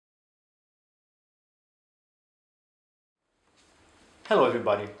Hello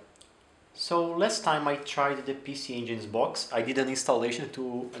everybody. So last time I tried the PC Engines box, I did an installation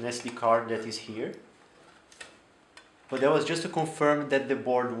to an SD card that is here. But that was just to confirm that the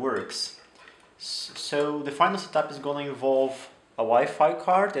board works. So the final setup is going to involve a Wi-Fi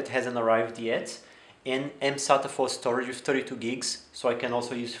card that hasn't arrived yet and mSATA for storage with 32 gigs, so I can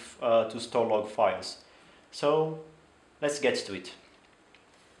also use to store log files. So let's get to it.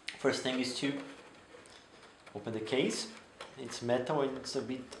 First thing is to open the case. It's metal and it's a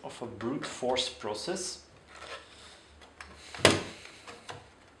bit of a brute force process.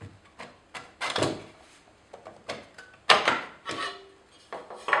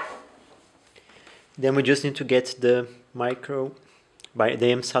 Then we just need to get the micro by the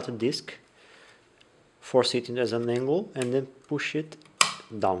mSATA disk, force it in as an angle and then push it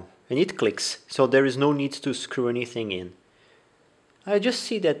down. And it clicks, so there is no need to screw anything in. I just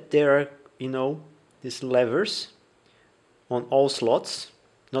see that there are, these levers on all slots,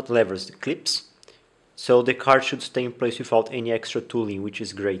 not levers, the clips. So the card should stay in place without any extra tooling, which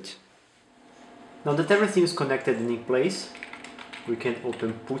is great. Now that everything is connected and in place, we can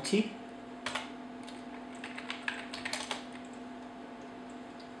open PuTTY.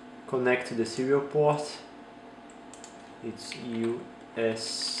 Connect to the serial port. It's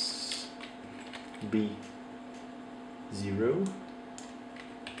USB 0,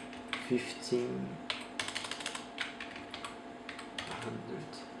 15.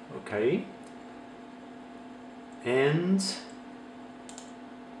 Okay, and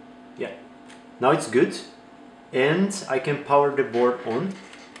yeah, now it's good, and I can power the board on,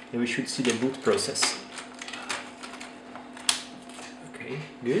 and we should see the boot process. Okay,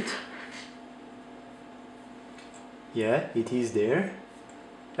 good. Yeah, it is there.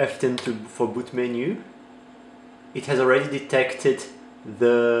 F10 for boot menu. It has already detected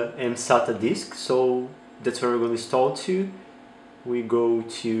the mSATA disk, so that's where we're going to install to. We go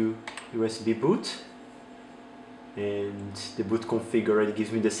to USB boot, and the boot config already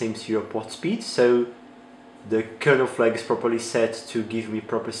gives me the same serial port speed, so the kernel flag is properly set to give me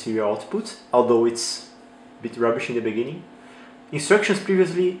proper serial output, although it's a bit rubbish in the beginning. Instructions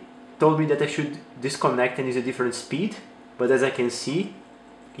previously told me that I should disconnect and use a different speed, but as I can see,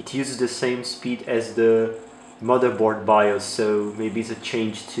 it uses the same speed as the motherboard BIOS, so maybe it's a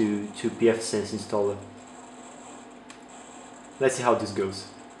change to pfSense installer. Let's see how this goes.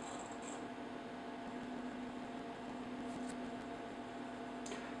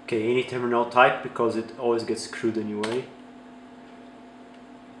 Okay, any terminal type because it always gets screwed anyway.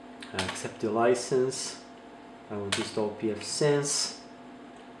 Accept the license. I want to install pfSense.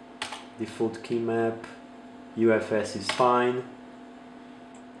 Default key map. UFS is fine.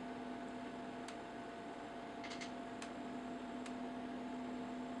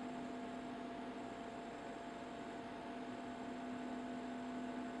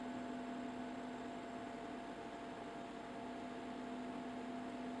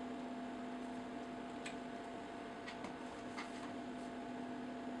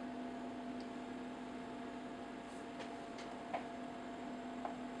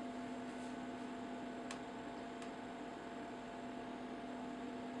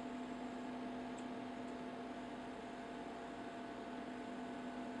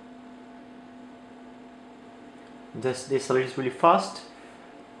 The installation is really fast.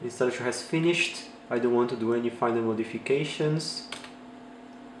 The installation has finished. I don't want to do any final modifications.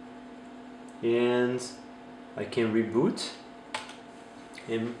 And I can reboot.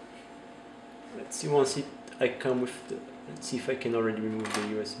 And let's see, once I come with the, let's see if I can already remove the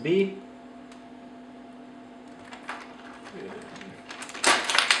USB.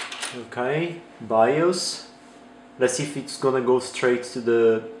 Okay, BIOS. Let's see if it's gonna go straight to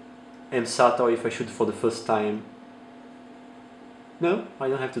the mSATA or if I should for the first time. No, I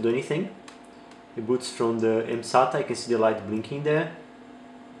don't have to do anything. It boots from the mSATA. I can see the light blinking there.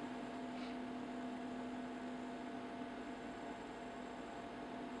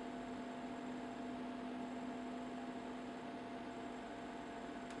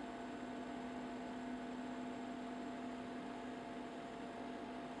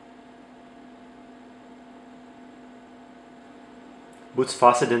 Boots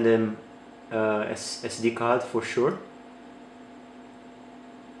faster than the SD card for sure.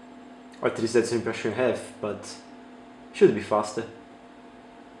 Or at least that's the impression I have, but should be faster.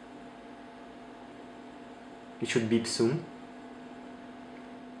 It should beep soon.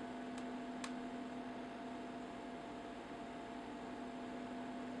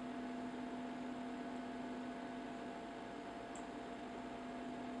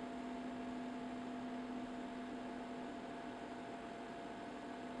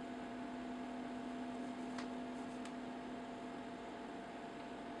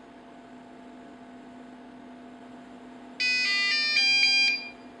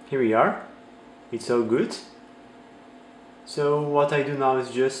 here we are. It's all good. So what I do now is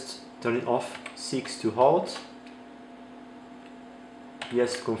just turn it off, 6 to halt,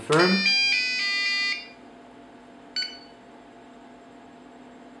 yes to confirm,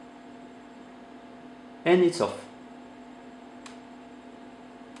 and it's off.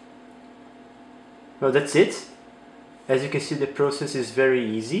 Well, that's it. As you can see, the process is very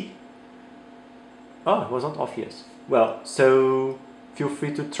easy. Oh, it was not off yet. Well, so feel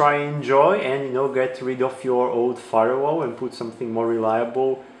free to try and enjoy and, you know, get rid of your old firewall and put something more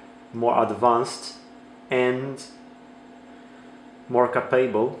reliable, more advanced and more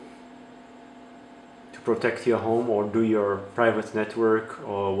capable to protect your home or do your private network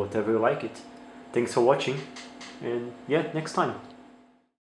or whatever you like it. Thanks for watching, and yeah, next time.